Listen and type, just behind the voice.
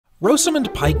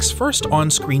Rosamund Pike's first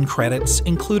on-screen credits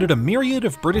included a myriad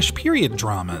of British period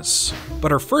dramas,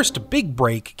 but her first big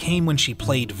break came when she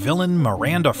played villain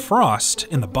Miranda Frost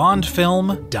in the Bond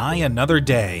film Die Another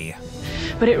Day.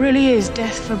 But it really is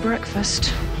death for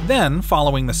breakfast. Then,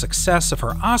 following the success of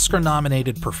her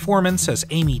Oscar-nominated performance as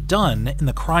Amy Dunn in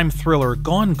the crime thriller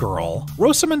Gone Girl,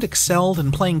 Rosamund excelled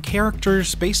in playing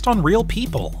characters based on real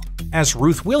people. As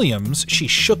Ruth Williams, she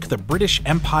shook the British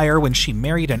Empire when she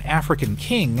married an African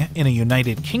king in a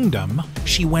United Kingdom.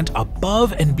 She went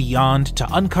above and beyond to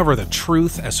uncover the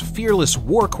truth as fearless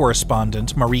war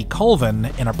correspondent Marie Colvin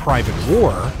in A Private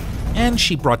War. And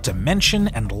she brought dimension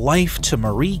and life to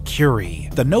Marie Curie,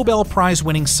 the Nobel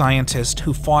Prize-winning scientist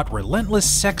who fought relentless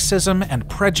sexism and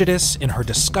prejudice in her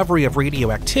discovery of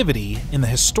radioactivity in the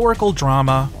historical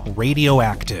drama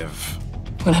Radioactive.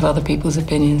 Well, have other people's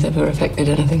opinions ever affected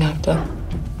anything I've done?